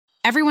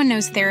Everyone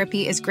knows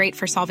therapy is great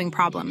for solving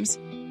problems,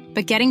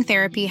 but getting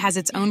therapy has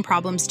its own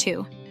problems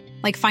too,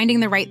 like finding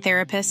the right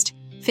therapist,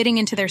 fitting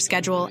into their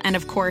schedule, and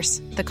of course,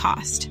 the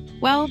cost.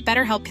 Well,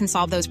 BetterHelp can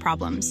solve those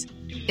problems.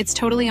 It's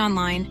totally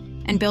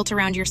online and built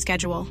around your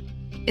schedule.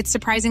 It's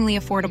surprisingly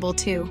affordable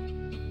too.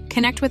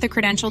 Connect with a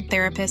credentialed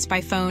therapist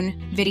by phone,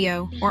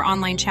 video, or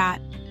online chat,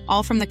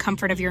 all from the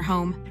comfort of your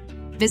home.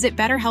 Visit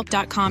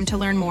BetterHelp.com to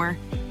learn more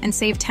and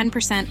save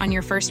 10% on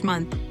your first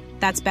month.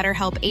 That's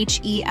BetterHelp,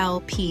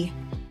 H-E-L-P.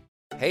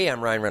 Hey,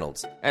 I'm Ryan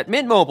Reynolds. At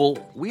Mint Mobile,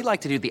 we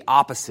like to do the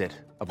opposite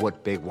of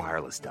what Big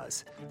Wireless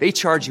does. They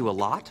charge you a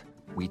lot,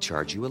 we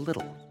charge you a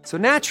little. So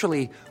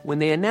naturally, when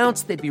they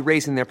announced they'd be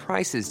raising their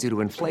prices due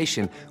to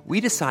inflation,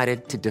 we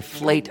decided to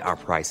deflate our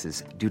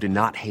prices due to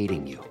not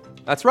hating you.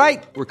 That's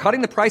right. We're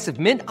cutting the price of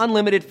Mint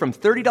Unlimited from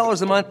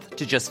 $30 a month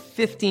to just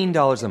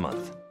 $15 a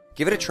month.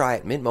 Give it a try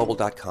at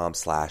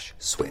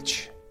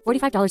mintmobile.com/switch.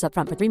 $45 up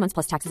front for 3 months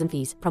plus taxes and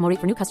fees. Promo rate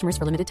for new customers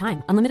for limited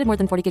time. Unlimited more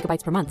than 40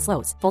 gigabytes per month.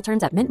 Slows full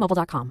terms at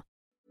mintmobile.com.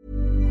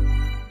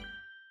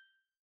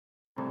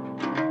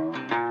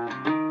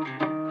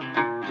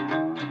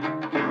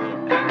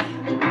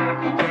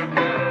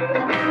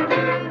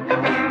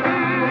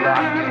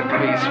 Locked in the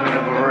basement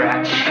of a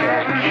rat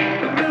shack.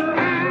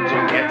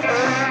 Don't get to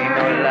see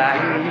no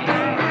light.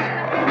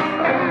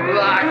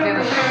 Locked in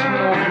a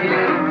smoky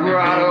little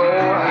grotto.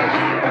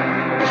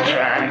 Just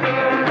trying to get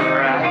it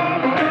right.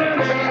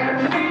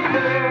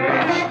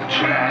 It's the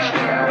Trash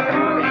Town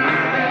Boogie.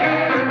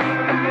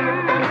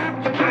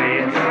 Play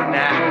it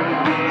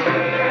tonight.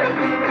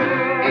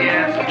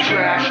 Yeah, it's the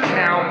Trash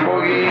Town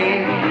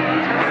Boogie.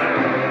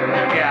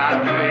 Gotta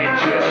play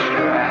just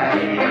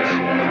right.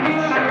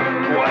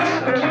 What's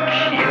the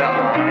tequila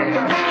on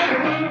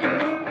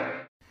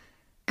it?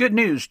 Good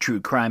news,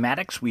 true crime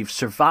addicts. We've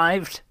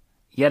survived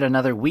yet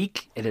another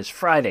week. It is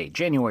Friday,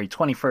 January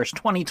 21st,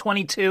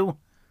 2022.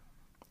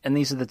 And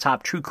these are the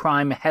top true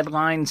crime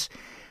headlines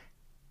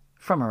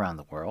from around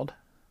the world.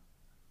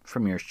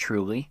 From yours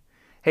truly.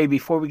 Hey,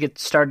 before we get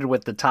started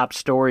with the top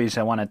stories,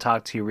 I want to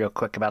talk to you real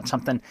quick about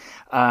something.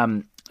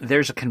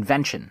 There's a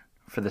convention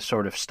for the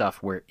sort of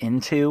stuff we're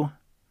into.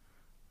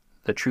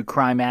 The true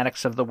crime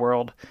addicts of the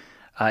world.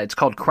 It's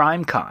called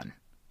CrimeCon.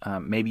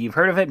 Maybe you've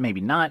heard of it,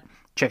 maybe not.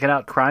 Check it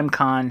out,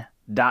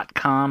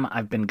 crimecon.com.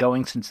 I've been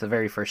going since the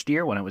very first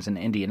year when I was in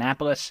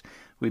Indianapolis.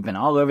 We've been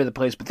all over the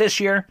place, but this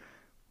year,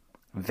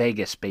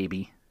 Vegas,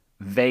 baby.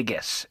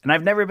 Vegas. And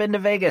I've never been to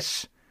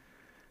Vegas.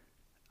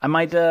 I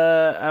might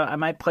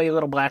play a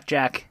little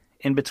blackjack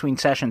in between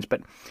sessions,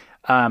 but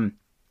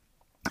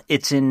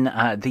it's in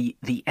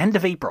the end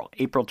of April.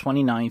 April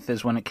 29th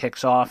is when it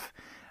kicks off.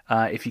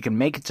 If you can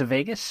make it to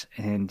Vegas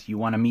and you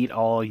want to meet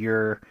all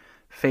your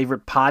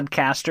favorite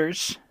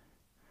podcasters,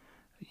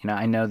 you know,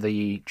 I know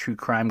the True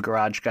Crime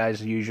Garage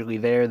guys are usually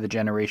there, the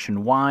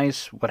Generation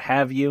Ys, what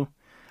have you.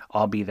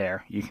 I'll be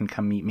there. You can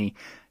come meet me.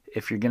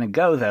 If you're going to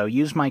go, though,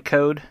 use my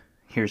code.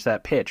 Here's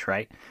that pitch,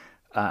 right?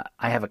 I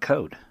have a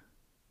code.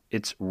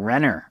 It's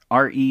Renner,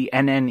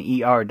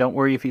 R-E-N-N-E-R. Don't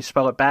worry if you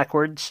spell it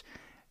backwards.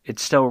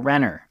 It's still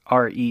Renner,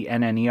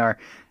 R-E-N-N-E-R.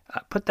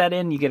 Put that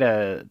in, you get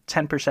a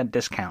 10%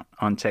 discount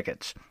on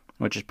tickets,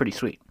 which is pretty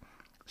sweet.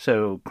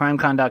 So,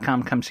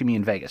 crimecon.com, come see me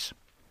in Vegas.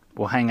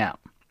 We'll hang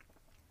out.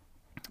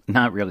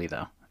 Not really,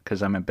 though,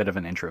 because I'm a bit of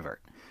an introvert.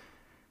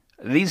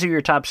 These are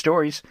your top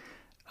stories.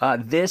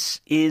 This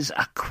is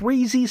a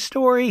crazy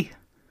story.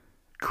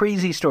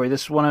 Crazy story.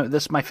 This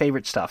is my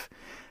favorite stuff.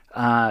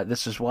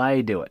 This is why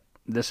I do it.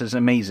 This is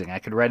amazing. I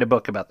could write a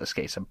book about this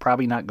case. I'm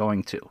probably not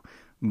going to,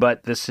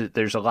 but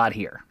there's a lot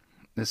here.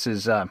 This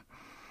is so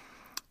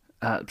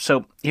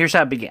here's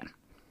how it began.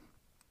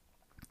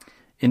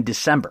 In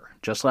December,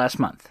 just last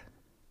month,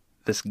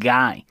 this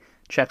guy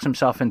checks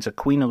himself into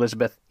Queen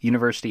Elizabeth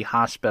University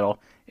Hospital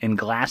in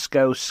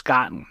Glasgow,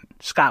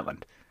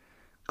 Scotland.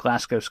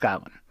 Glasgow,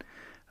 Scotland.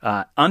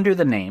 Under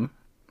the name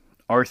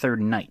Arthur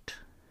Knight.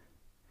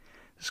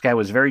 This guy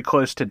was very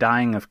close to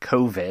dying of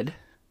COVID.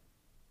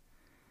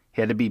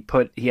 He had to be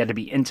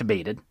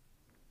intubated,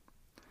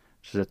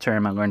 which is a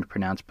term I learned to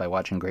pronounce by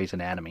watching Grey's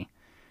Anatomy.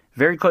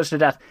 Very close to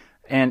death.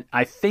 And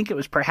I think it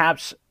was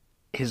perhaps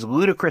his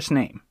ludicrous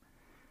name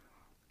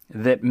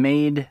that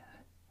made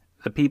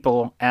the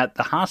people at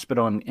the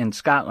hospital in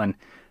Scotland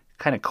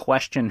kind of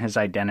question his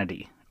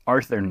identity.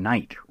 Arthur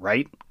Knight,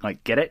 right?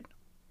 Like, get it?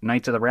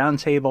 Knights of the Round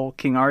Table,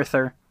 King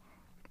Arthur.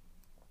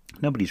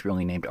 Nobody's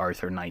really named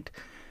Arthur Knight.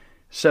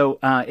 So,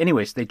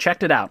 anyways, they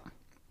checked it out.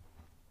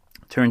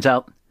 Turns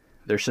out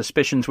their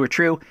suspicions were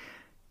true.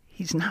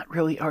 He's not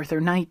really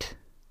Arthur Knight.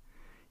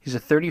 He's a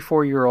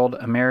 34-year-old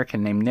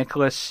American named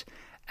Nicholas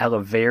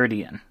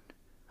Alaverdian,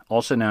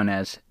 also known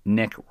as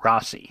Nick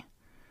Rossi.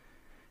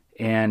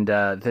 And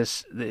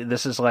this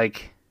is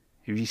like,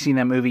 have you seen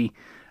that movie?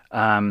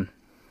 What's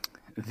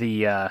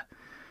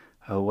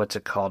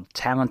it called?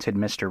 Talented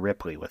Mr.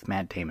 Ripley with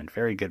Matt Damon.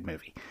 Very good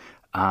movie.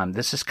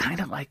 This is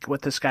kind of like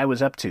what this guy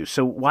was up to.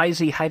 So why is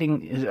he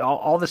hiding?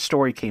 All the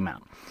story came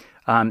out.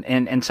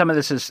 And some of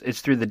this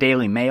is through the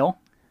Daily Mail,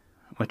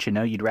 which, you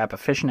know, you'd wrap a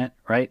fish in it,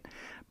 right?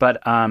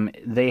 But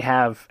they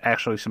have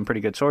actually some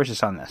pretty good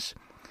sources on this.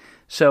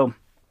 So,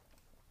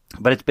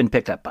 but it's been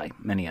picked up by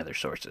many other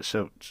sources.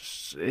 So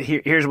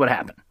here's what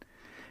happened.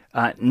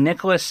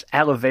 Nicholas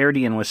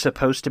Alaverdian was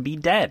supposed to be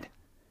dead.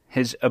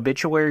 His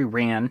obituary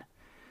ran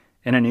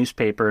in a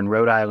newspaper in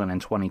Rhode Island in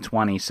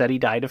 2020, said he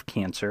died of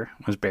cancer,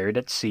 was buried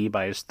at sea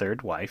by his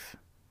third wife.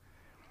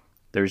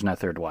 There's no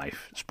third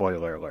wife.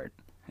 Spoiler alert.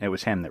 It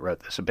was him that wrote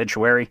this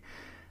obituary.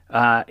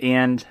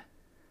 And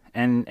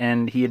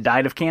he had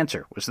died of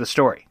cancer, was the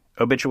story.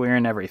 Obituary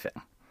and everything.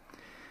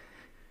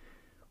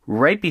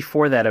 Right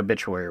before that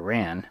obituary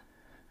ran,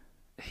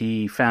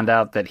 he found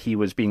out that he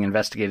was being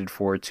investigated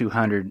for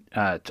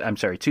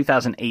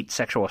 2008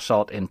 sexual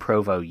assault in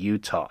Provo,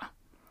 Utah,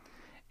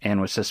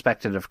 and was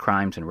suspected of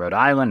crimes in Rhode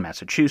Island,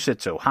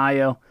 Massachusetts,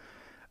 Ohio.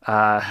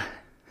 This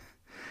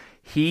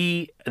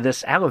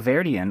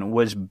Alaverdian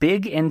was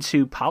big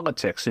into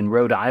politics in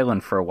Rhode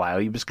Island for a while.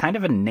 He was kind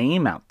of a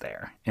name out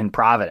there in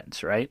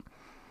Providence, right?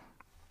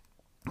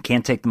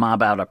 Can't take the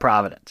mob out of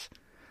Providence,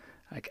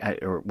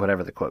 or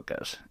whatever the quote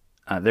goes.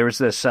 There was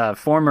this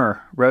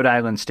former Rhode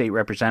Island state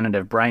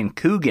representative, Brian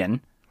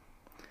Coogan,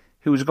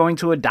 who was going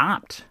to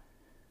adopt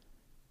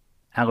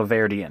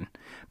Alaverdian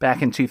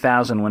back in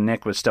 2000 when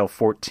Nick was still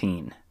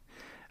 14.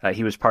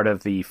 He was part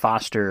of the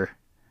foster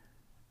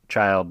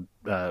child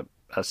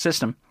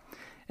system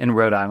in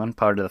Rhode Island,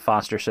 part of the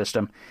foster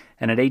system.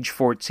 And at age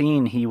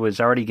 14, he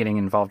was already getting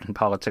involved in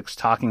politics,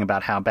 talking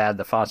about how bad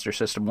the foster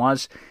system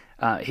was.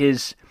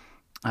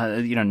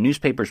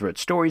 Newspapers wrote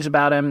stories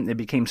about him. It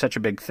became such a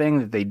big thing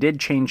that they did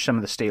change some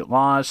of the state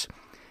laws.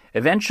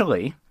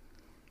 Eventually,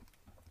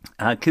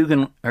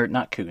 Alaverdian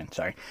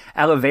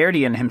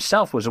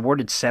himself was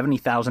awarded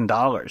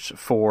 $70,000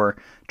 for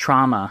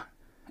trauma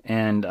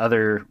and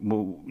other,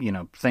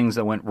 things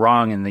that went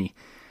wrong in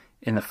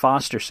the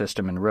foster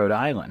system in Rhode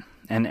Island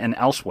and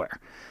elsewhere.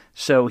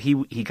 So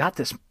he got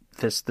this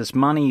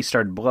money. He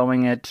started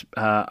blowing it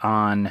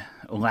on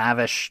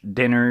lavish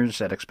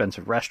dinners at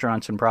expensive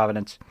restaurants in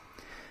Providence.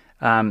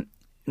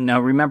 Now,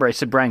 remember, I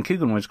said Brian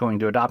Coogan was going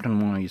to adopt him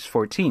when he was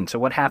 14. So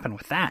what happened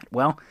with that?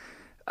 Well,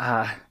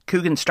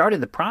 Coogan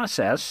started the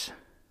process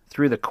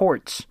through the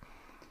courts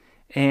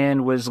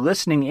and was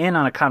listening in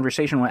on a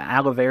conversation where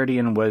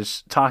Alaverdian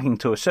was talking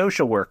to a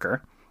social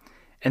worker.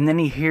 And then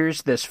he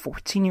hears this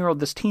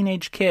 14-year-old, this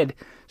teenage kid,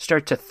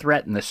 start to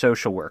threaten the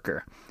social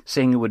worker,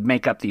 saying he would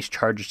make up these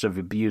charges of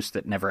abuse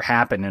that never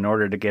happened in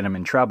order to get him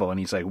in trouble. And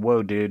he's like,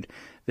 whoa, dude,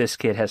 this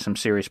kid has some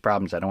serious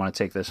problems. I don't want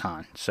to take this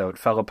on. So it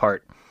fell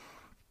apart.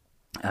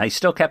 He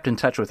still kept in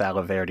touch with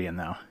Alaverdian,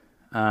 though.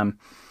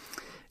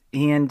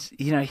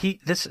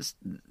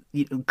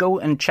 Go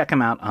and check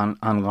him out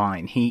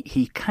online.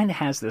 He kind of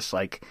has this,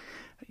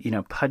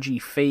 pudgy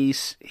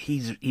face.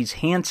 He's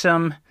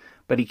handsome,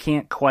 but he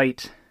can't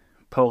quite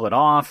pull it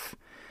off.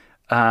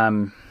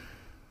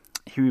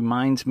 He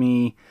reminds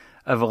me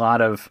of a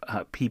lot of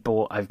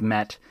people I've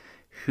met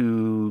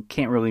who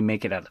can't really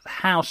make it out of the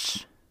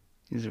house.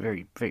 He's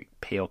very, very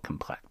pale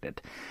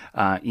complected.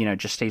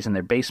 Just stays in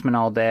their basement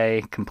all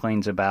day,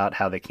 complains about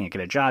how they can't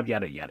get a job,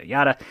 yada, yada,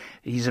 yada.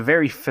 He's a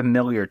very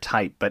familiar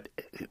type, but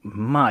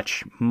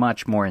much,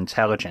 much more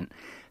intelligent.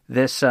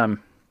 This,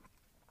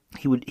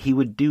 he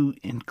would do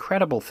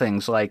incredible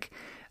things like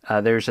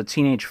there's a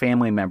teenage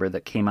family member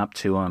that came up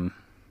to him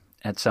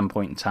at some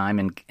point in time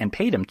and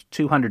paid him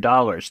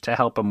 $200 to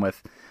help him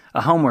with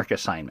a homework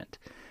assignment,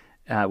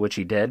 which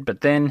he did.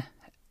 But then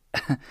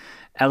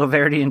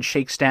Alaverdian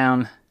shakes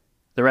down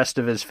the rest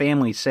of his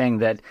family, saying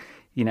that,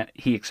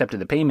 he accepted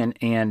the payment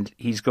and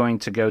he's going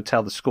to go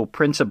tell the school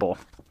principal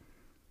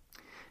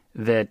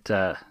that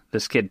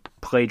this kid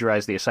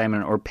plagiarized the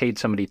assignment or paid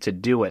somebody to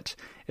do it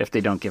if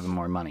they don't give him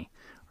more money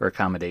or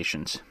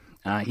accommodations.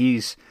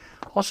 He's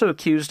also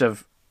accused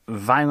of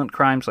violent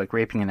crimes like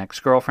raping an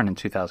ex-girlfriend in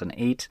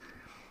 2008.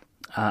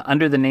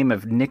 Under the name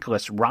of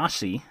Nicholas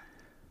Rossi,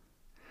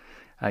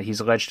 he's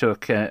alleged to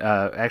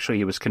have,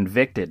 he was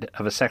convicted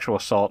of a sexual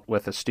assault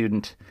with a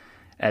student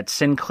at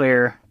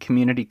Sinclair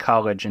Community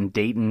College in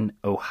Dayton,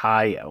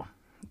 Ohio.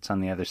 It's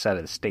on the other side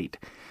of the state.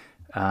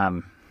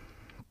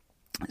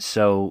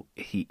 So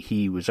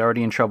he was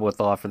already in trouble with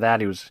the law for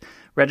that. He was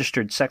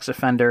registered sex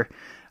offender.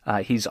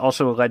 He's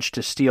also alleged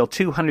to steal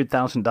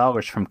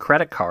 $200,000 from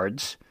credit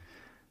cards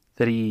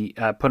that he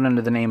put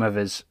under the name of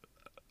his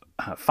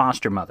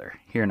foster mother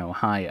here in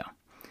Ohio.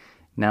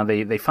 Now,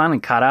 they finally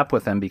caught up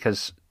with him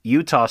because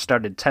Utah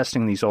started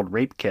testing these old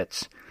rape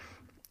kits,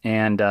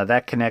 and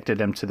that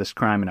connected him to this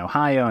crime in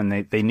Ohio,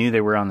 and they knew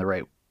they were on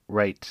the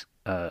right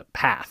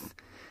path.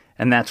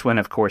 And that's when,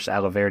 of course,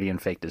 Alaverdian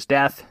faked his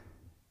death,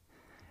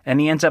 and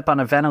he ends up on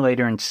a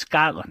ventilator in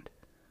Scotland.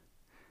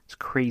 It's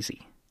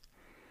crazy.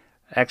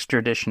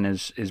 Extradition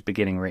is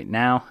beginning right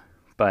now,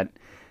 but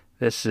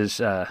this is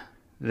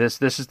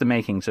this is the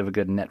makings of a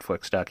good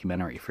Netflix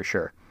documentary for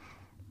sure.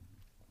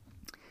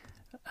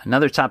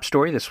 Another top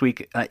story this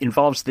week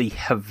involves the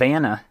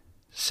Havana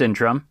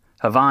syndrome.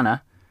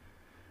 Havana,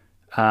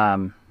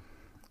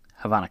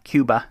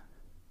 Cuba.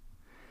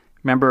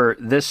 Remember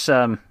this?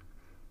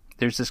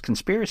 There's this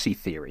conspiracy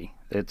theory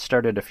that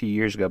started a few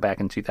years ago, back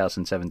in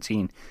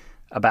 2017,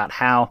 about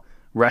how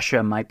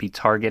Russia might be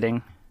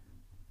targeting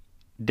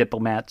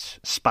diplomats,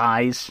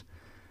 spies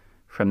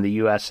from the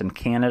U.S. and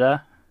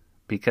Canada,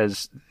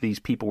 because these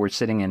people were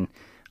sitting in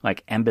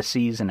like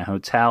embassies and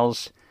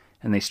hotels,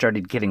 and they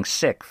started getting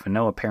sick for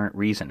no apparent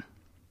reason.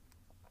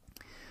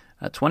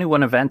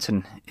 21 events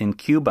in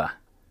Cuba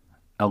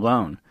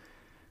alone,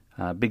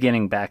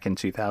 beginning back in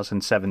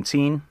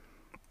 2017.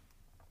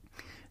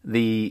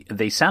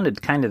 They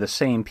sounded kind of the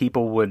same.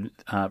 People would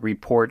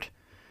report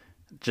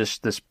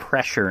just this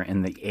pressure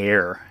in the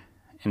air,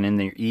 and in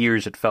their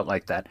ears it felt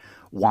like that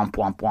womp,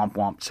 womp, womp,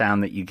 womp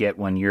sound that you get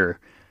when you're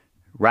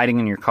riding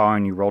in your car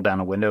and you roll down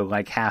a window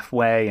like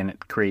halfway, and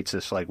it creates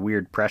this like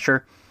weird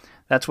pressure.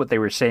 That's what they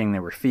were saying they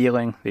were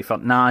feeling. They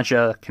felt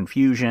nausea,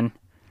 confusion.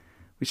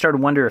 We started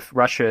to wonder if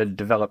Russia had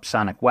developed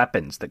sonic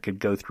weapons that could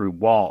go through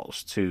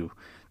walls to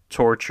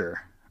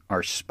torture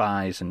our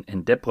spies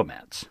and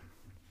diplomats.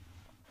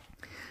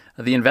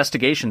 The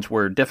investigations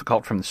were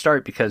difficult from the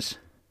start because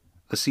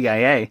the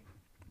CIA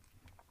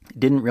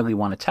didn't really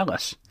want to tell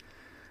us,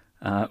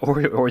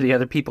 or the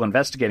other people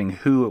investigating,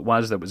 who it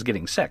was that was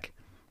getting sick.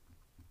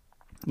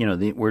 You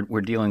know,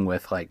 we're dealing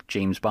with like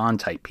James Bond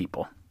type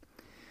people.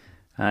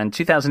 In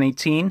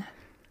 2018,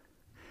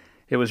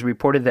 it was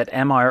reported that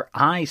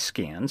MRI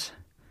scans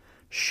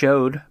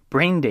showed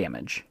brain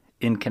damage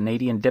in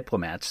Canadian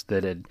diplomats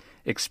that had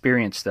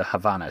experienced the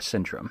Havana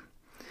syndrome.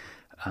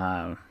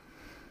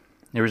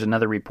 There was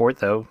another report,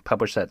 though,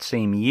 published that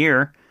same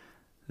year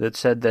that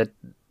said that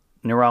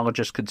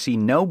neurologists could see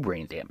no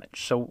brain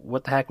damage. So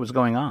what the heck was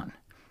going on?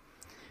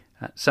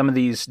 Some of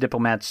these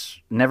diplomats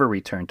never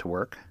returned to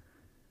work,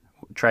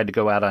 tried to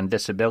go out on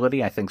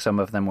disability. I think some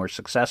of them were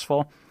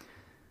successful.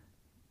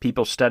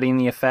 People studying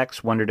the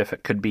effects wondered if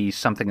it could be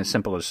something as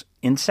simple as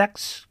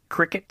insects,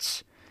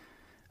 crickets,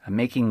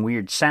 making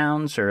weird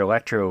sounds, or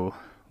electro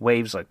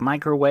waves like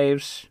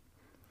microwaves.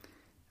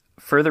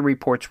 Further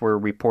reports were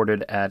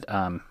reported at,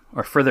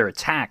 or further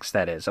attacks,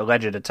 that is,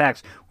 alleged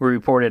attacks, were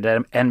reported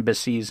at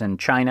embassies in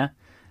China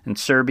and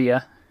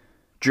Serbia,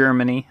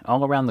 Germany,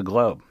 all around the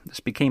globe. This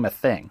became a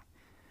thing.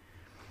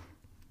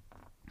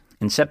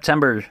 In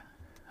September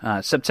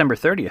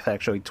 30th,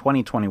 actually,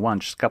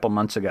 2021, just a couple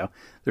months ago,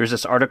 there's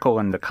this article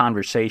in The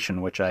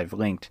Conversation, which I've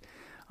linked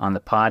on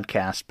the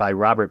podcast, by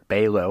Robert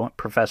Balow,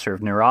 professor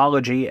of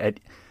neurology at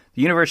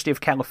the University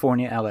of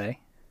California, LA.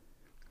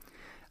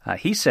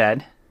 He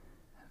said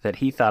that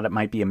he thought it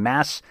might be a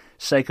mass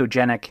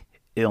psychogenic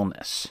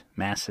illness,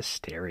 mass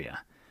hysteria.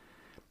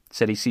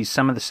 Said he sees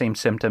some of the same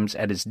symptoms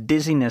at his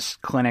dizziness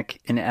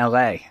clinic in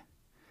LA.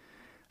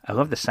 I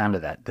love the sound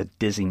of that, the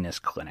dizziness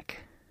clinic.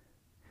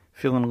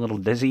 Feeling a little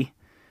dizzy?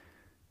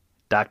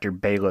 Dr.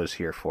 Balow's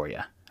here for you.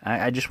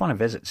 I just want to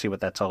visit, see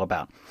what that's all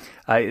about.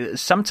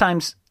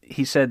 Sometimes,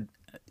 he said,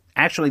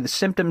 actually the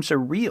symptoms are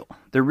real.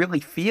 They're really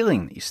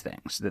feeling these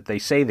things that they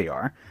say they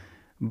are,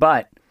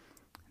 but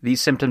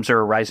these symptoms are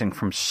arising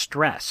from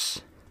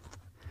stress,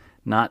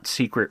 not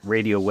secret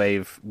radio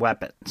wave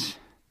weapons.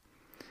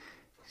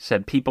 He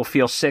said people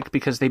feel sick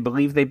because they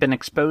believe they've been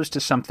exposed to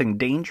something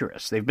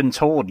dangerous. They've been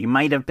told you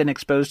might have been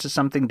exposed to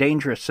something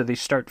dangerous, so they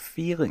start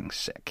feeling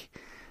sick,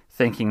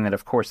 thinking that,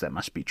 of course, that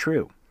must be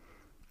true.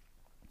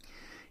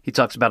 He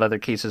talks about other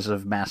cases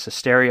of mass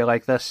hysteria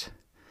like this,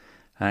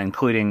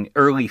 including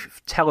early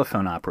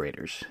telephone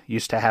operators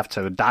used to have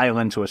to dial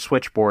into a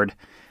switchboard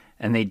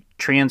and they'd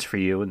transfer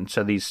you, and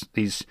so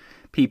these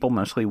people,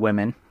 mostly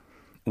women,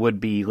 would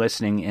be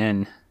listening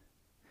in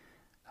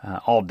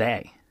all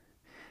day.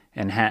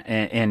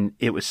 And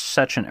it was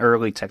such an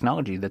early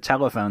technology, the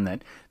telephone,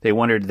 that they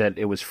wondered that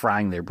it was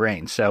frying their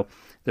brains. So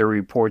there were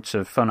reports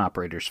of phone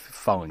operators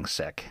falling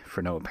sick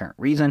for no apparent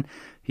reason.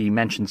 He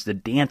mentions the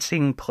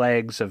dancing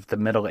plagues of the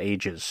Middle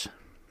Ages,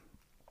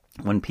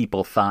 when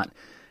people thought,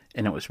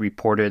 and it was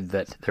reported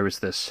that there was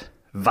this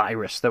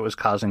virus that was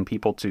causing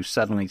people to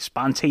suddenly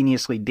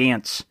spontaneously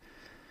dance.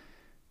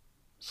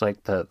 It's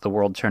like the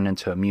world turned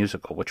into a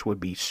musical, which would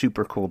be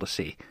super cool to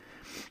see.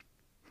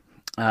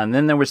 And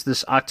then there was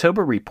this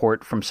October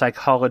report from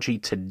Psychology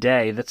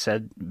Today that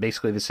said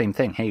basically the same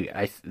thing.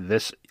 Hey,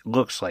 this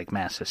looks like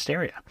mass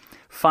hysteria.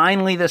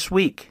 Finally this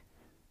week,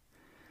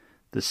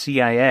 the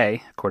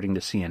CIA, according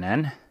to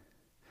CNN,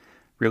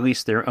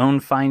 released their own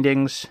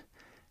findings,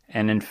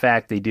 and in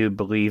fact they do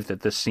believe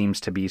that this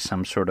seems to be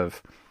some sort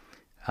of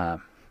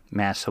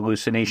mass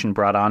hallucination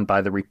brought on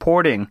by the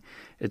reporting.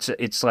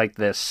 It's like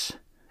this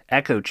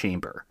echo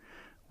chamber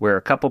where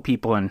a couple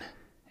people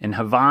in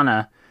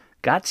Havana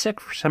got sick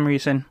for some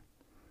reason,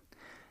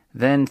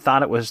 then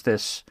thought it was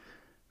this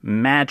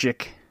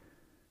magic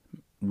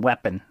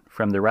weapon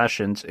from the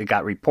Russians. It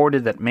got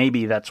reported that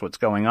maybe that's what's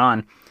going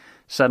on.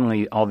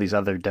 Suddenly, all these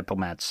other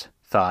diplomats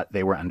thought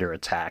they were under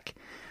attack,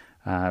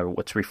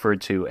 what's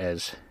referred to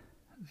as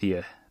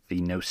the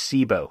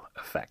nocebo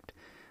effect,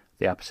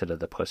 the opposite of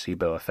the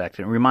placebo effect.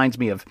 And it reminds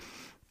me of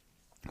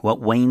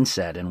what Wayne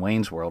said in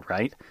Wayne's World,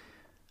 right?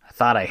 I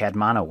thought I had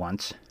mono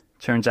once.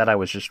 Turns out I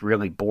was just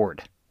really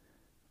bored.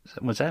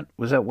 Was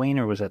that Wayne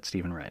or was that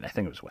Stephen Wright? I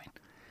think it was Wayne.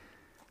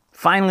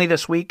 Finally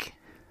this week,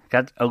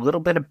 got a little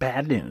bit of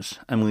bad news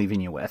I'm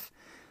leaving you with,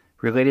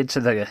 related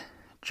to the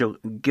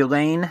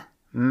Ghislaine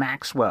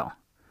Maxwell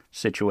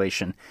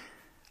situation.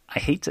 I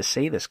hate to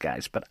say this,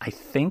 guys, but I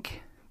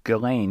think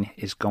Ghislaine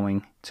is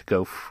going to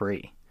go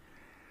free.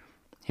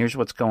 Here's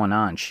what's going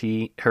on.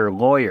 Her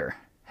lawyer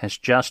has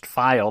just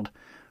filed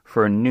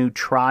for a new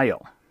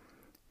trial.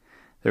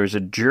 There's a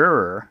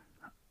juror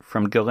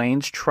from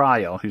Ghislaine's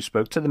trial who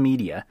spoke to the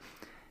media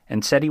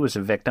and said he was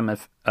a victim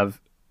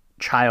of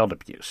child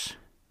abuse.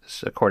 This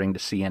is according to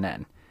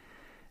CNN.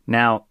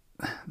 Now,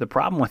 the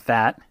problem with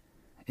that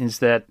is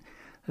that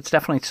it's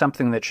definitely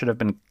something that should have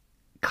been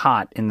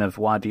caught in the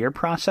voir dire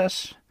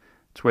process.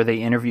 It's where they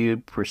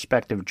interviewed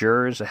prospective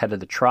jurors ahead of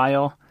the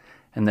trial,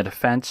 and the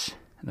defense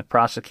and the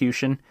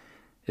prosecution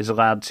is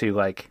allowed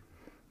to,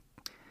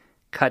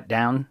 cut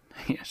down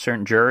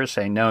certain jurors,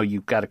 saying, no,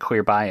 you've got a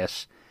clear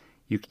bias.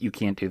 You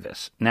can't do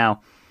this.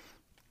 Now,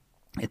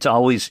 it's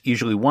always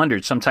usually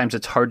wondered, sometimes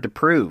it's hard to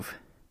prove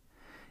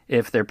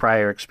if their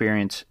prior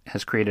experience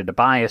has created a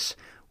bias.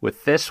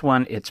 With this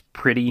one, it's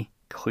pretty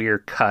clear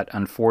cut,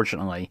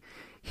 unfortunately.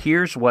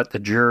 Here's what the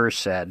juror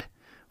said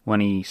when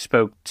he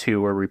spoke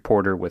to a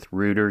reporter with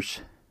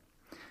Reuters.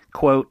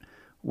 Quote,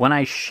 when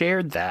I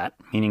shared that,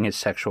 meaning his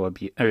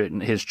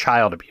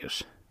child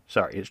abuse.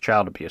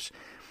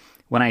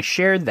 When I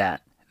shared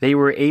that, they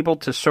were able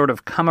to sort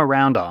of come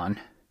around on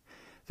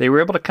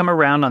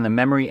the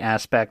memory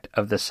aspect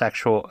of the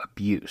sexual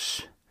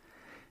abuse.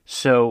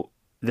 So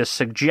this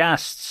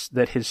suggests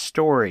that his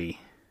story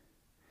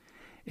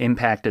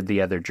impacted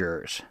the other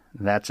jurors.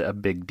 That's a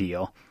big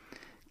deal.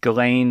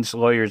 Ghislaine's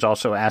lawyer is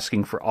also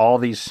asking for all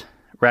these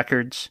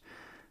records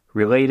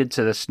related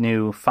to this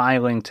new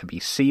filing to be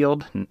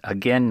sealed.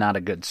 Again, not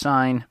a good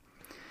sign.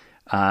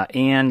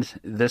 And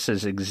this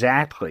is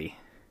exactly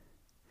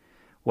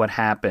what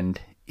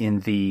happened in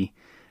the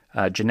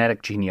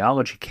genetic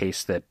genealogy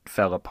case that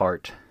fell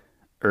apart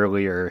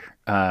late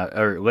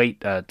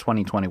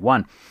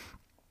 2021.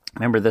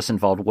 Remember, this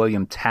involved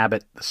William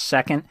Tabbitt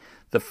II,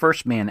 the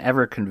first man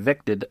ever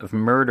convicted of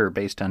murder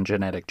based on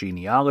genetic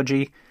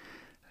genealogy.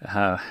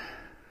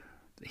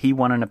 He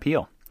won an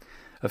appeal.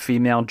 A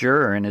female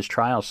juror in his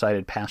trial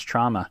cited past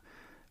trauma,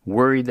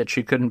 worried that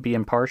she couldn't be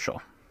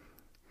impartial.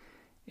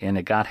 And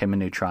it got him a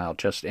new trial.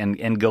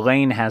 And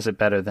Ghislaine has it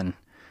better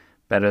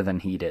than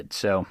he did.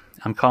 So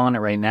I'm calling it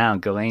right now.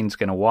 Ghislaine's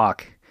going to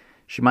walk.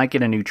 She might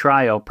get a new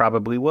trial,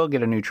 probably will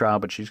get a new trial,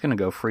 but she's going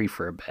to go free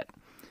for a bit.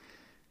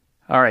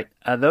 All right,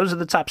 those are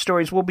the top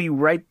stories. We'll be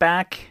right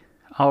back.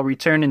 I'll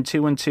return in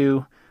 2 and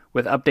 2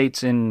 with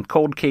updates in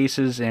cold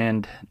cases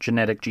and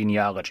genetic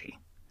genealogy.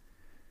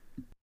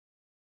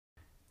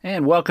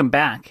 And welcome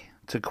back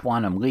to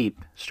Quantum Leap,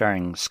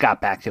 starring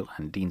Scott Bakula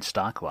and Dean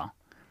Stockwell.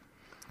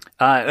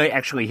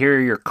 Actually, here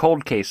are your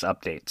cold case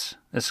updates.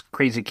 This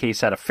crazy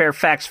case out of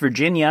Fairfax,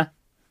 Virginia.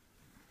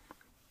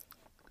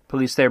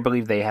 Police there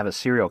believe they have a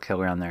serial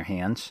killer on their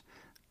hands.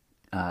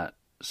 I'm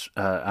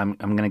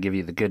going to give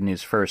you the good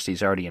news first.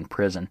 He's already in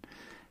prison.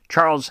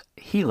 Charles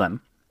Helam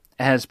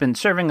has been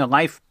serving a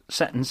life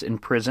sentence in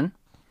prison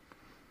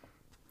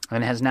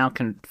and has now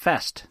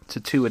confessed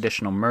to 2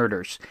 additional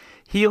murders.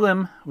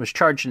 Helam was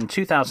charged in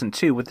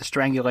 2002 with the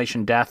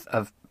strangulation death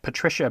of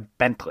Patricia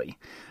Bentley,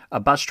 a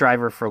bus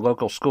driver for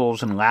local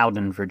schools in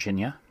Loudoun,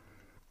 Virginia.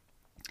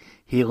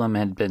 Helam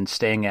had been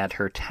staying at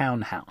her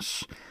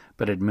townhouse,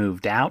 but had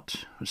moved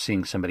out, was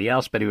seeing somebody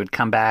else, but he would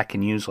come back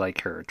and use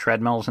her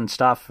treadmills and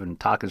stuff and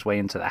talk his way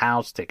into the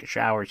house, take a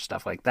shower,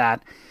 stuff like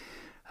that.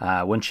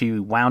 When she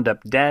wound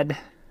up dead,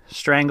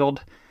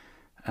 strangled,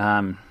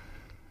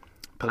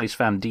 police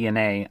found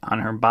DNA on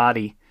her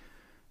body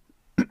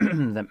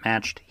that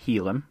matched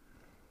Helam.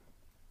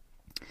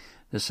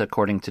 This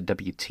according to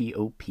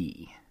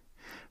WTOP.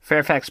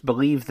 Fairfax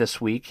believed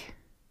this week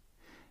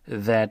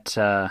that,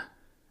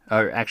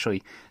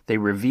 they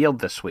revealed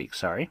this week,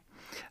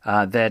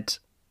 that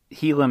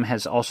Helam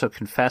has also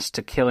confessed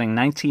to killing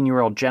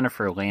 19-year-old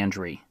Jennifer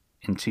Landry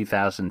in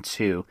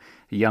 2002,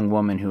 a young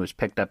woman who was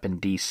picked up in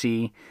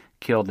D.C.,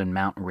 killed in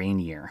Mount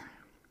Rainier.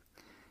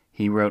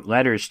 He wrote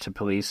letters to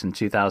police in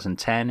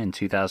 2010 and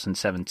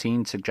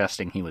 2017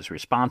 suggesting he was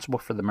responsible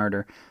for the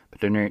murder, but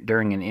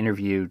during an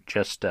interview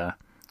just a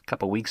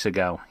couple weeks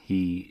ago,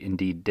 he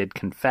indeed did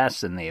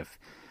confess, and they have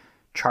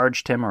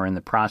charged him or in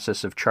the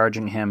process of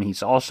charging him.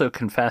 He's also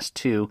confessed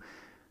to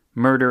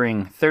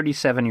murdering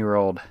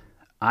 37-year-old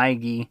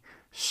Ige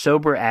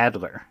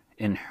Sober-Adler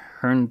in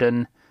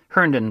Herndon,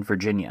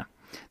 Virginia.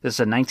 This is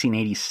a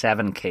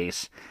 1987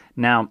 case.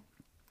 Now,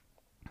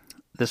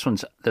 this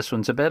one's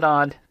a bit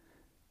odd.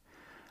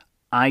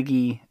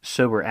 Ige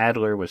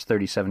Sober-Adler was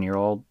 37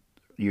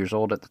 years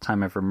old at the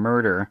time of her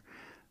murder.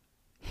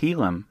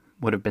 Helam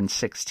would have been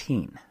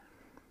 16.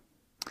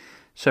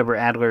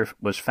 Sober-Adler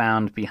was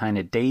found behind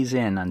a Days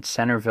Inn on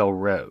Centerville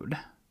Road.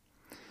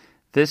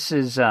 This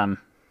is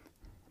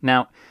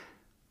now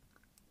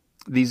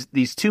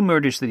these 2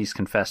 murders that he's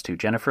confessed to,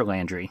 Jennifer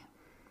Landry,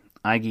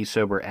 Ige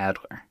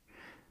Sober-Adler.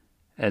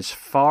 As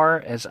far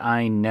as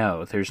I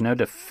know, there's no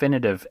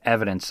definitive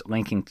evidence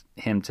linking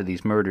him to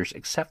these murders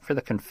except for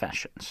the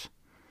confessions.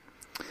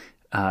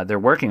 They're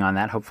working on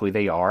that. Hopefully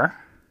they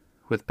are.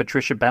 With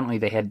Patricia Bentley,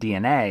 they had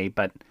DNA,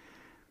 but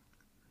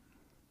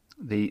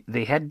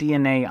They had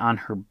DNA on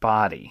her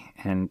body,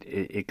 and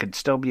it could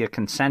still be a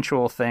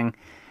consensual thing.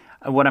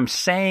 What I'm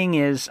saying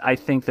is I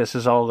think this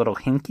is all a little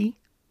hinky.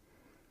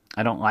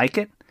 I don't like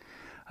it.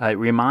 It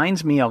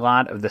reminds me a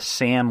lot of the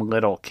Sam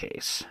Little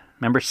case.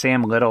 Remember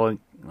Sam Little?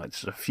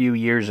 It's a few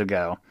years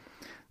ago.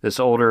 This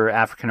older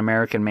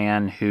African-American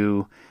man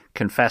who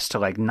confessed to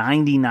like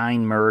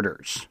 99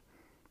 murders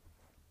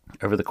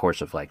over the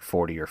course of like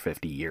 40 or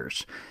 50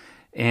 years.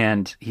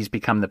 And he's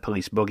become the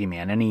police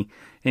boogeyman.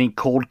 Any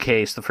cold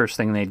case, the first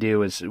thing they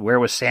do is, where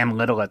was Sam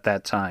Little at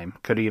that time?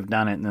 Could he have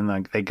done it? And then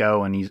like they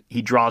go and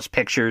he draws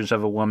pictures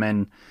of a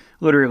woman,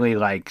 literally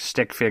like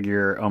stick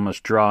figure,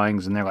 almost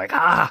drawings. And they're like,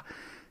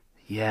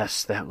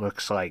 yes, that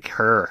looks like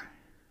her.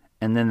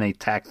 And then they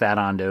tack that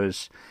onto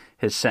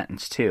his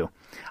sentence too.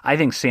 I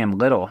think Sam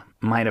Little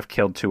might have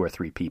killed 2 or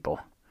 3 people.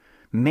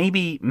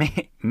 Maybe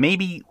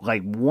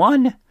like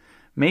one,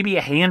 maybe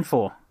a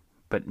handful,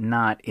 but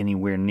not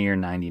anywhere near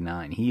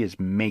 99. He is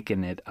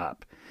making it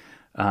up.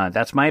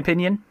 That's my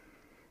opinion.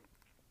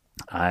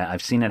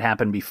 I've seen it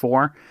happen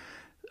before.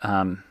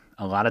 A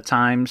lot of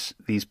times,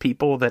 these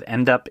people that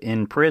end up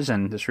in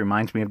prison, this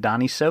reminds me of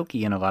Donnie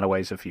Soki in a lot of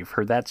ways, if you've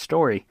heard that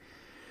story.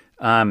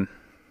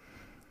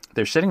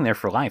 They're sitting there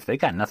for life. They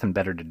got nothing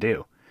better to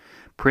do.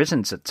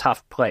 Prison's a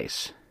tough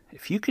place.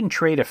 If you can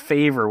trade a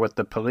favor with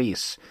the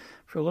police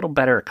for a little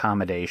better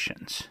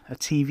accommodations, a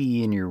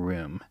TV in your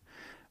room,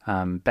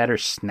 better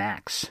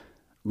snacks,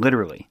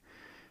 literally,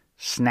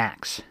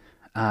 snacks,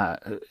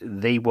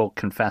 they will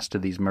confess to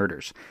these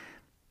murders.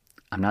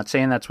 I'm not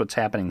saying that's what's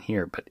happening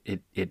here, but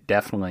it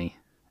definitely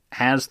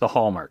has the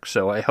hallmark.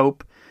 So I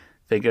hope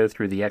they go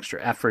through the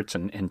extra efforts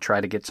and try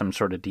to get some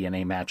sort of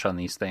DNA match on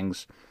these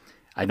things.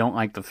 I don't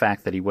like the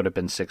fact that he would have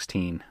been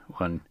 16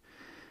 when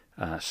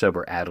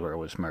Sober Adler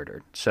was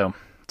murdered. So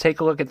take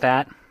a look at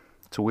that.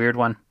 It's a weird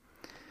one.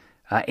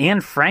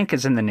 Anne Frank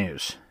is in the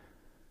news.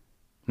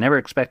 Never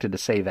expected to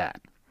say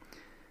that.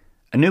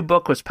 A new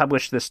book was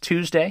published this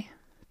Tuesday,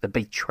 The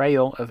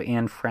Betrayal of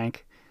Anne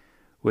Frank,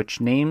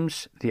 which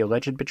names the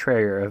alleged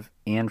betrayer of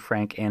Anne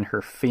Frank and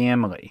her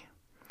family.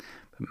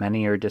 But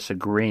many are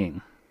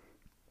disagreeing.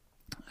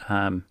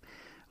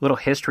 Little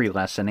history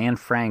lesson. Anne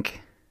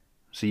Frank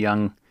was a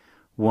young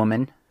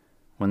woman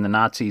when the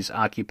Nazis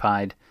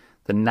occupied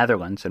the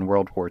Netherlands in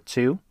World War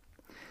II.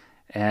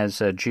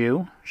 As a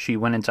Jew, she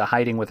went into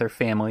hiding with her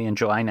family in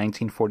July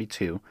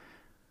 1942.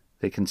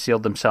 They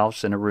concealed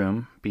themselves in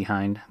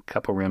a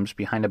couple rooms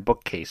behind a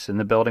bookcase in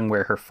the building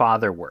where her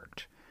father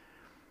worked.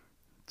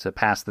 To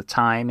pass the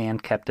time, Anne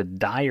kept a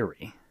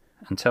diary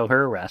until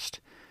her arrest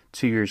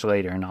 2 years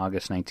later in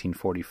August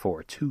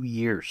 1944. 2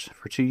 years.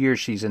 For 2 years,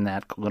 she's in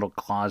that little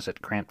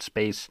closet, cramped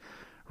space,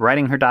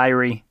 writing her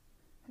diary,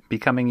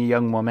 becoming a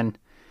young woman.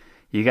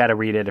 You got to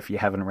read it if you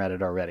haven't read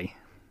it already.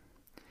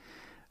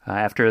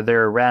 After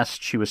their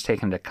arrest, she was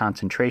taken to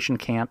concentration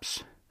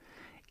camps.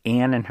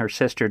 Anne and her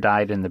sister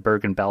died in the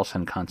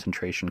Bergen-Belsen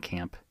concentration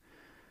camp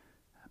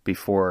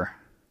before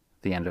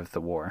the end of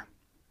the war.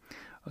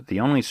 The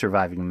only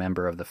surviving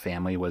member of the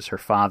family was her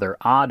father,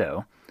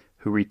 Otto,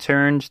 who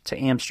returned to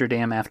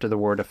Amsterdam after the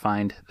war to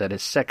find that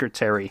his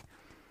secretary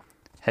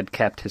had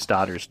kept his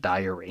daughter's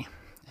diary,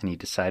 and he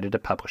decided to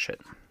publish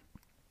it.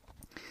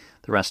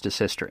 The rest is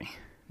history.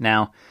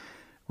 Now,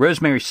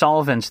 Rosemary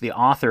Sullivan's the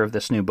author of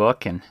this new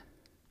book, and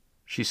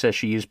she says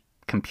she used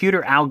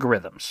computer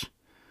algorithms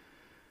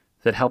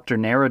that helped her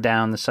narrow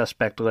down the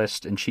suspect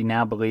list, and she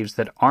now believes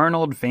that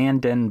Arnold van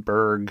den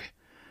Berg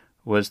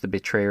was the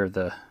betrayer of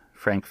the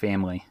Frank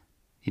family.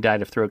 He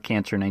died of throat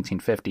cancer in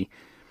 1950.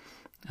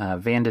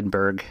 Van den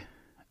Berg,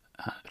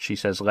 she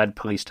says, led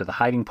police to the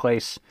hiding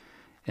place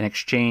in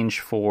exchange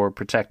for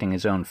protecting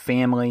his own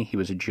family. He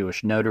was a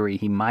Jewish notary.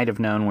 He might have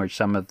known where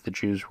some of the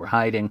Jews were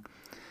hiding.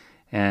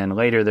 And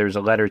later there's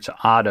a letter to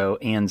Otto,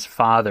 Anne's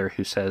father,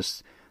 who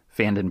says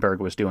Van den Berg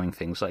was doing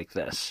things like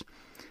this.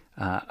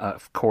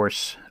 Of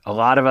course, a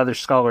lot of other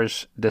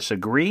scholars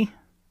disagree.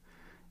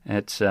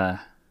 It's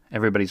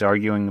everybody's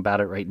arguing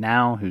about it right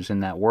now, who's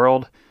in that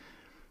world.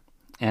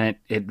 And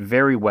it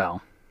very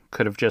well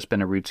could have just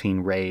been a routine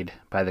raid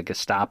by the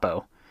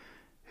Gestapo,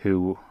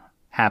 who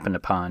happened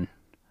upon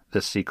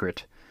the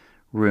secret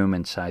room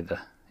inside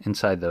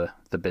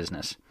the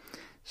business.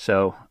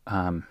 So,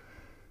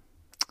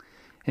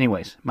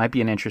 anyways, might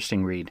be an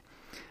interesting read.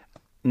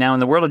 Now,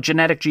 in the world of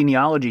genetic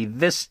genealogy,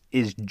 this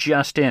is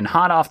just in,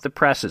 hot off the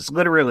presses.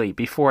 Literally,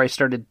 before I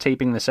started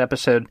taping this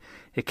episode,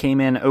 it came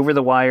in over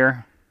the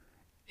wire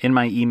in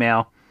my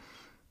email.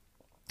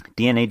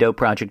 DNA Doe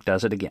Project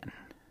does it again.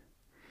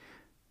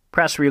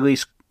 Press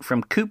release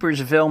from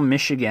Coopersville,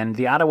 Michigan.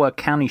 The Ottawa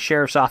County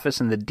Sheriff's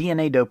Office and the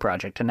DNA Doe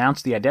Project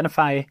announced the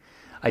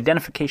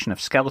identification of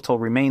skeletal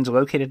remains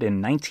located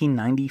in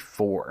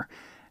 1994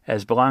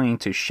 as belonging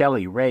to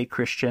Shelley Ray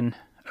Christian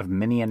of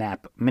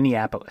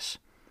Minneapolis.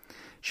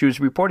 She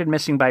was reported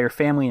missing by her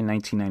family in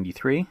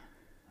 1993.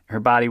 Her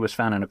body was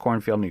found in a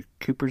cornfield near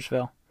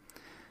Coopersville,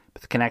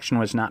 but the connection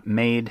was not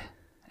made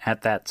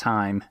at that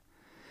time.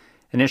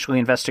 Initially,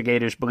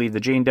 investigators believed the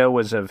Jane Doe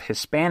was of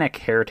Hispanic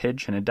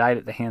heritage and had died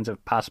at the hands of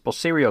a possible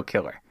serial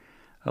killer,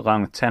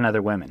 along with 10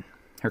 other women.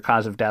 Her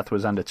cause of death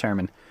was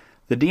undetermined.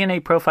 The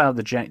DNA profile of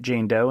the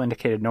Jane Doe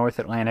indicated North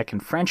Atlantic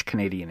and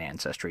French-Canadian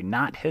ancestry,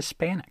 not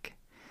Hispanic.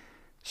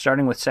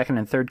 Starting with second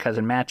and third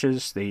cousin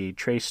matches, they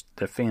traced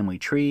the family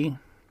tree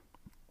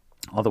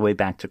all the way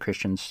back to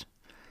Christians,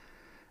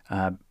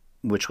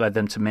 which led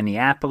them to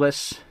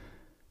Minneapolis.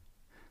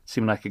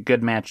 Seemed like a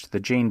good match to the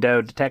Jane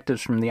Doe.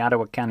 Detectives from the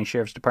Ottawa County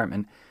Sheriff's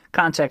Department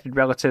contacted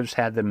relatives,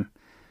 had them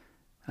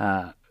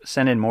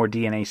send in more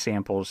DNA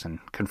samples and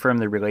confirm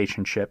the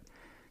relationship.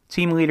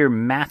 Team leader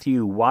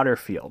Matthew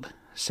Waterfield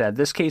said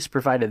this case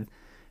proved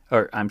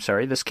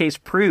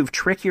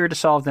trickier to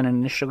solve than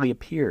initially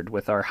appeared,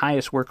 with our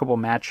highest workable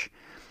match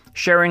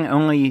sharing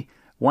only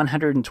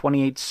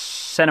 128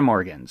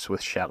 centimorgans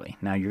with Shelley.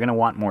 Now, you're going to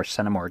want more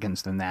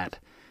centimorgans than that,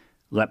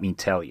 let me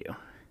tell you.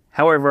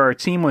 However, our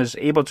team was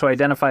able to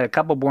identify a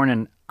couple born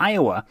in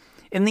Iowa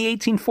in the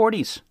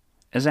 1840s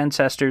as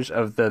ancestors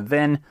of the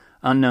then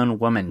unknown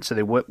woman. So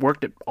they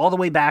worked it all the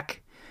way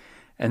back,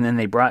 and then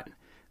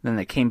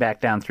they came back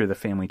down through the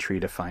family tree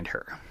to find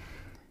her.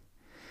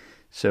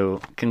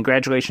 So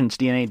congratulations,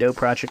 DNA Doe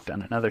Project,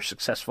 on another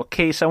successful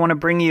case. I want to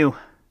bring you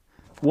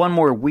one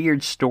more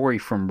weird story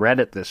from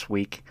Reddit this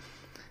week.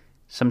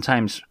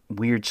 Sometimes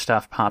weird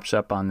stuff pops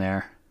up on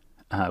there,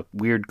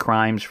 weird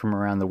crimes from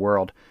around the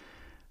world,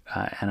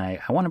 and I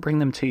want to bring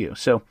them to you.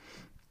 So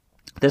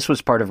this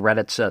was part of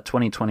Reddit's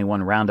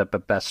 2021 roundup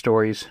of best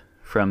stories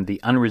from the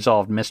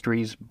Unresolved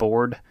Mysteries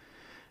board.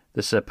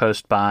 This is a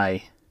post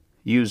by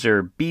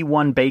user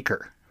B1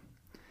 Baker.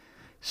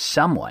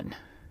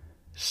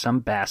 Some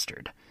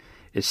bastard,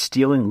 is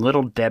stealing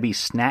Little Debbie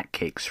snack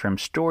cakes from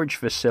storage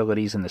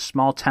facilities in the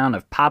small town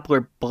of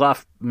Poplar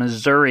Bluff,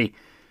 Missouri.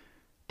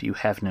 Do you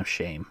have no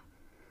shame?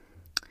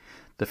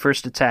 The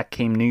first attack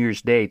came New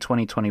Year's Day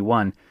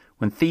 2021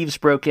 when thieves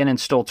broke in and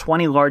stole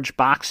 20 large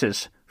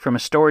boxes from a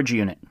storage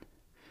unit.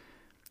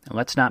 Now,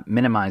 let's not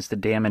minimize the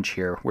damage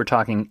here. We're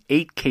talking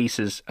 8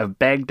 cases of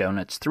bag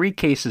donuts, 3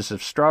 cases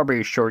of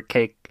strawberry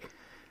shortcake,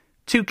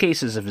 2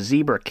 cases of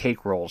zebra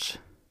cake rolls,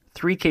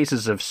 3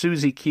 cases of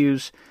Suzy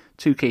Q's,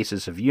 2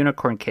 cases of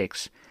unicorn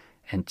cakes,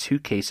 and 2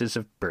 cases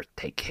of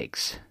birthday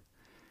cakes.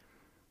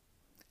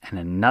 And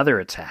another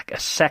attack, a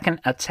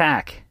second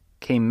attack,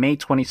 came May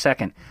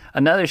 22nd.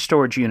 Another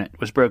storage unit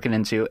was broken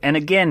into, and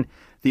again,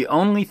 the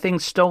only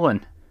things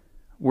stolen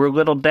were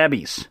Little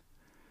Debbie's.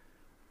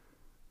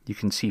 You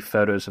can see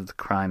photos of the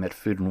crime at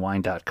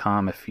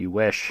foodandwine.com if you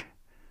wish.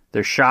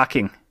 They're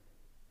shocking.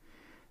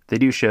 They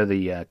do show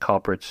the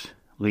culprits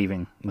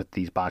leaving with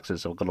these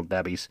boxes of Little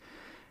Debbie's.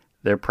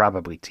 They're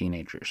probably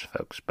teenagers,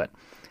 folks, but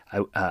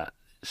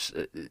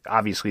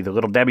obviously the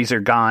Little Debbie's are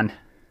gone,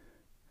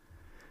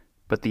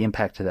 but the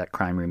impact of that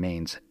crime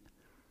remains.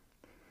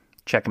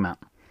 Check them out.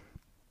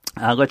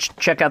 Let's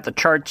check out the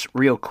charts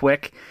real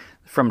quick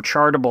from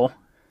Chartable,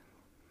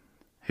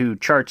 who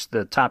charts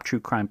the top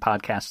true crime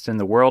podcasts in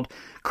the world.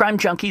 Crime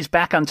Junkies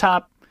back on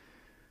top.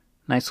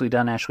 Nicely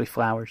done, Ashley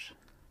Flowers.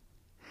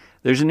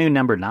 There's a new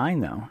number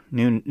 9, though.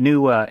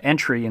 New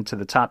entry into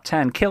the top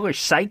 10. Killer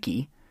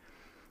Psyche.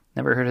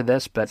 Never heard of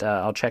this, but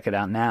I'll check it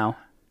out now.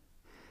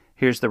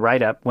 Here's the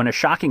write-up. When a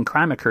shocking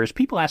crime occurs,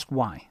 people ask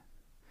why.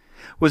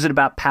 Was it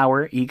about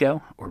power,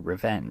 ego, or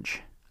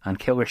revenge? On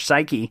Killer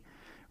Psyche,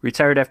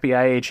 retired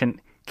FBI agent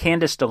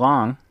Candice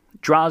DeLong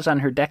draws on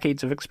her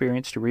decades of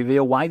experience to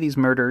reveal why these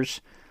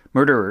murderers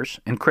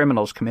and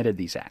criminals committed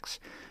these acts.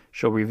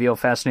 She'll reveal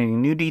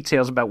fascinating new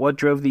details about what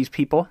drove these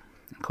people,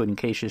 including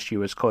cases she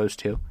was close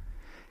to.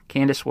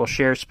 Candice will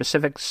share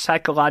specific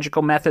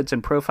psychological methods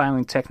and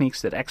profiling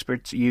techniques that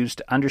experts use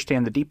to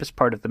understand the deepest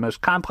part of the most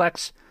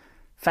complex,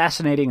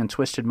 fascinating, and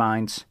twisted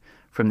minds,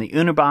 from the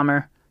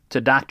Unabomber to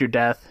Dr.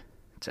 Death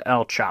to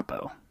El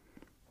Chapo.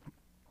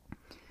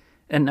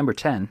 And number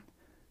 10,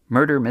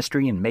 Murder,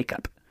 Mystery, and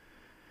Makeup.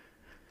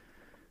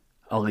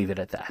 I'll leave it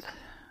at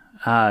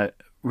that.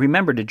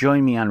 Remember to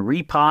join me on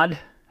Repod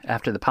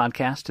after the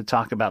podcast to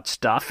talk about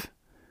stuff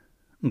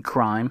and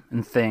crime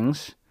and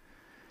things.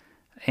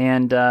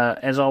 And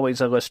as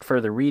always, I list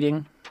further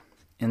reading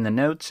in the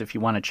notes if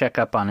you want to check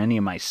up on any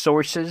of my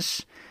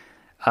sources.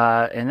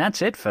 And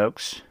that's it,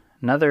 folks.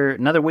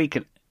 Another week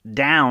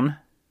down.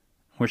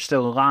 We're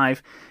still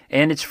alive.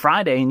 And it's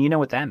Friday, and you know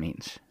what that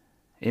means.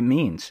 It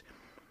means,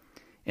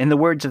 in the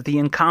words of the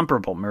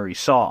incomparable Murray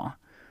Saul,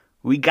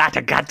 we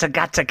gotta get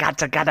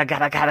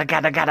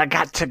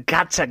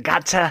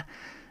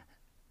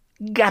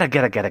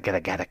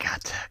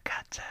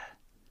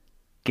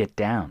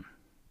down,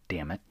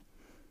 damn it.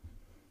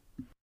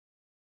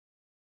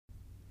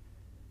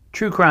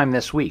 True Crime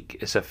This Week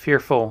is a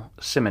Fearful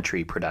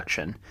Symmetry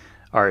production.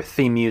 Our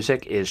theme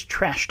music is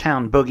Trash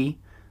Town Boogie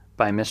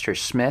by Mr.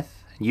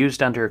 Smith,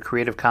 used under a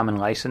Creative Commons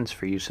license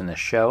for use in this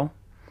show.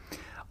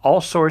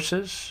 All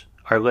sources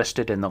are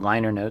listed in the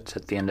liner notes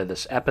at the end of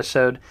this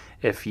episode.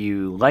 If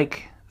you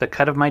like the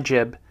cut of my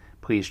jib,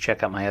 please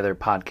check out my other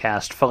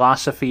podcast,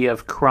 Philosophy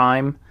of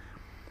Crime.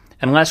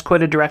 Unless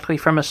quoted directly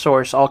from a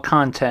source, all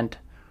content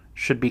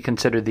should be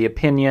considered the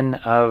opinion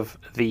of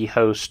the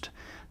host.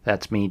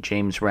 That's me,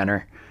 James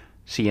Renner.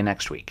 See you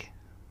next week.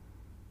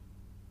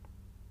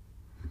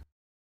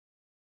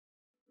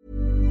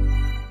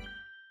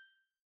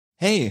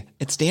 Hey,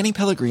 it's Danny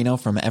Pellegrino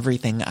from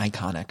Everything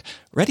Iconic.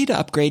 Ready to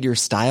upgrade your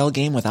style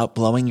game without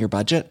blowing your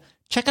budget?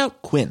 Check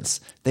out Quince.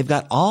 They've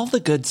got all the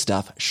good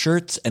stuff,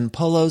 shirts and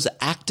polos,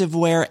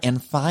 activewear,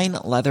 and fine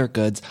leather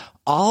goods,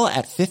 all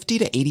at 50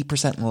 to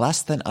 80%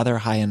 less than other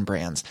high-end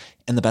brands.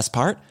 And the best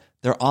part?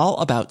 They're all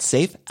about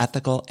safe,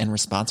 ethical, and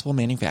responsible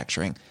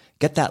manufacturing.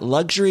 Get that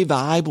luxury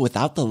vibe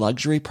without the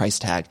luxury price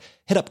tag.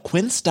 Hit up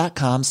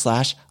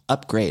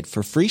quince.com/upgrade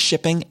for free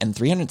shipping and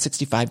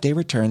 365-day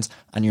returns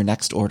on your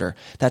next order.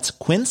 That's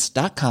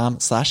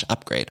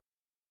quince.com/upgrade.